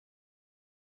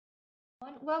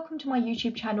everyone, welcome to my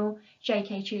YouTube channel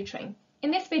JK Tutoring.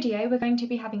 In this video we're going to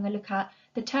be having a look at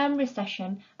the term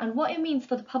recession and what it means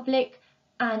for the public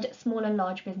and small and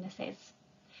large businesses.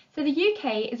 So the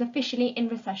UK is officially in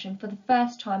recession for the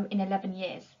first time in 11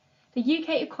 years. The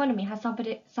UK economy has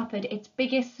suffered its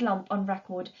biggest slump on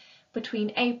record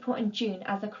between April and June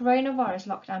as the coronavirus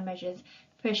lockdown measures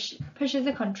pushes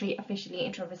the country officially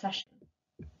into a recession.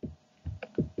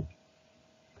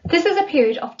 This is a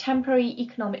period of temporary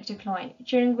economic decline,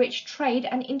 during which trade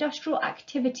and industrial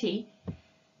activity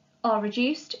are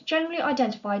reduced, generally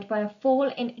identified by a fall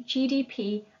in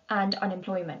GDP and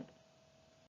unemployment.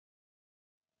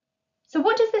 So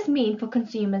what does this mean for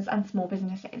consumers and small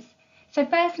businesses? So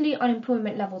firstly,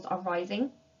 unemployment levels are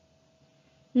rising,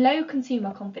 low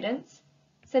consumer confidence,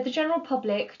 so the general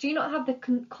public do not have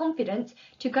the confidence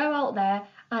to go out there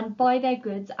and buy their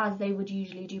goods as they would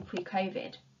usually do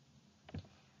pre-COVID.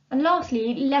 And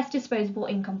lastly, less disposable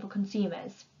income for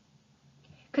consumers.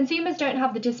 Consumers don't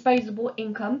have the disposable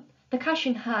income, the cash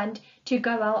in hand, to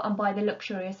go out and buy the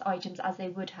luxurious items as they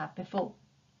would have before.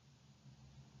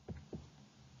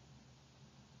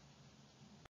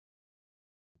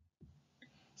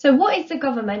 So what is the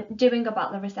government doing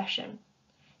about the recession?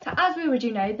 So as we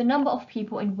already know, the number of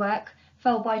people in work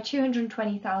fell by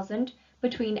 220,000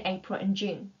 between April and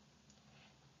June.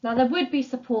 Now there would be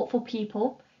support for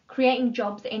people creating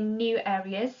jobs in new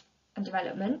areas and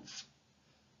developments,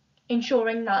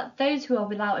 ensuring that those who are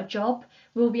without a job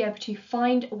will be able to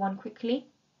find one quickly.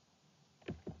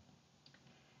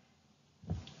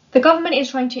 The government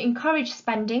is trying to encourage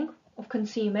spending of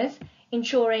consumers,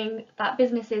 ensuring that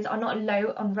businesses are not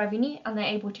low on revenue and they're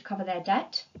able to cover their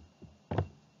debt.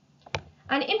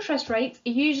 And interest rates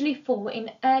usually fall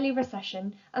in early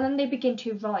recession and then they begin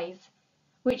to rise,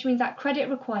 which means that credit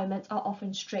requirements are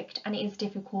often strict and it is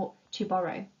difficult to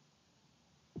borrow.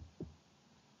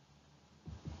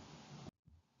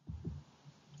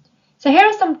 So here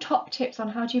are some top tips on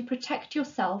how to protect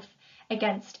yourself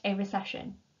against a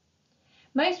recession.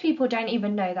 Most people don't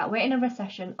even know that we're in a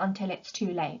recession until it's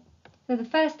too late. So the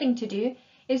first thing to do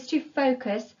is to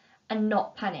focus and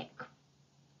not panic,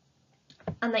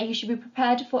 and that you should be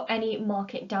prepared for any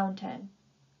market downturn.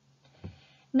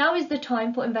 Now is the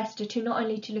time for investors to not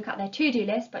only to look at their to-do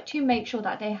list, but to make sure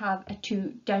that they have a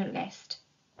to-don't list.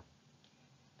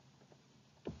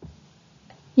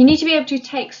 You need to be able to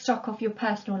take stock of your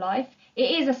personal life.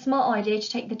 It is a smart idea to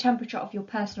take the temperature of your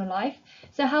personal life.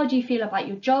 So how do you feel about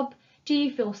your job? Do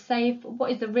you feel safe?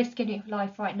 What is the risk in your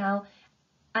life right now?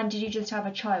 And did you just have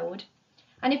a child?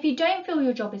 And if you don't feel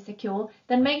your job is secure,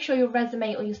 then make sure your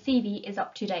resume or your CV is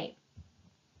up to date.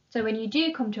 So when you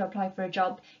do come to apply for a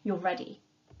job, you're ready.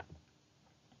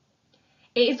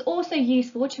 It is also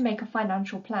useful to make a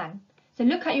financial plan. So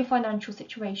look at your financial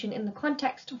situation in the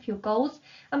context of your goals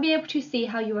and be able to see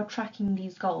how you are tracking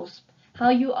these goals, how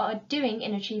you are doing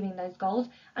in achieving those goals,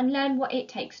 and learn what it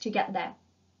takes to get there.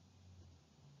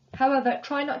 However,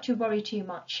 try not to worry too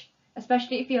much,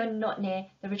 especially if you're not near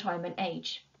the retirement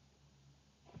age.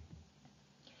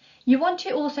 You want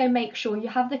to also make sure you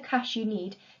have the cash you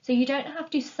need so you don't have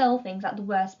to sell things at the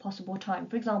worst possible time,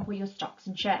 for example, your stocks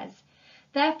and shares.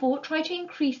 Therefore, try to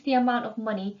increase the amount of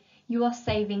money you are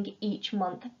saving each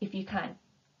month if you can.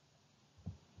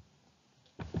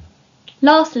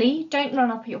 Lastly, don't run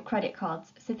up your credit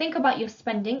cards. So think about your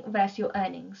spending versus your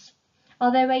earnings.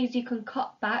 Are there ways you can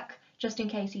cut back just in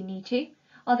case you need to?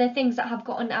 Are there things that have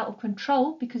gotten out of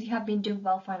control because you have been doing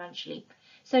well financially?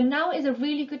 So now is a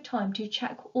really good time to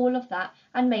check all of that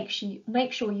and make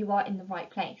sure you are in the right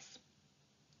place.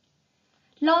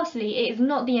 Lastly, it is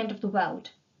not the end of the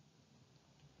world.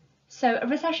 So a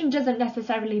recession doesn't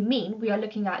necessarily mean we are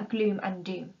looking at gloom and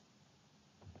doom.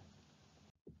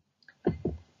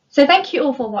 So thank you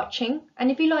all for watching,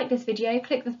 and if you like this video,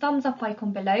 click the thumbs up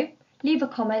icon below, leave a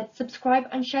comment, subscribe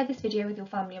and share this video with your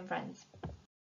family and friends.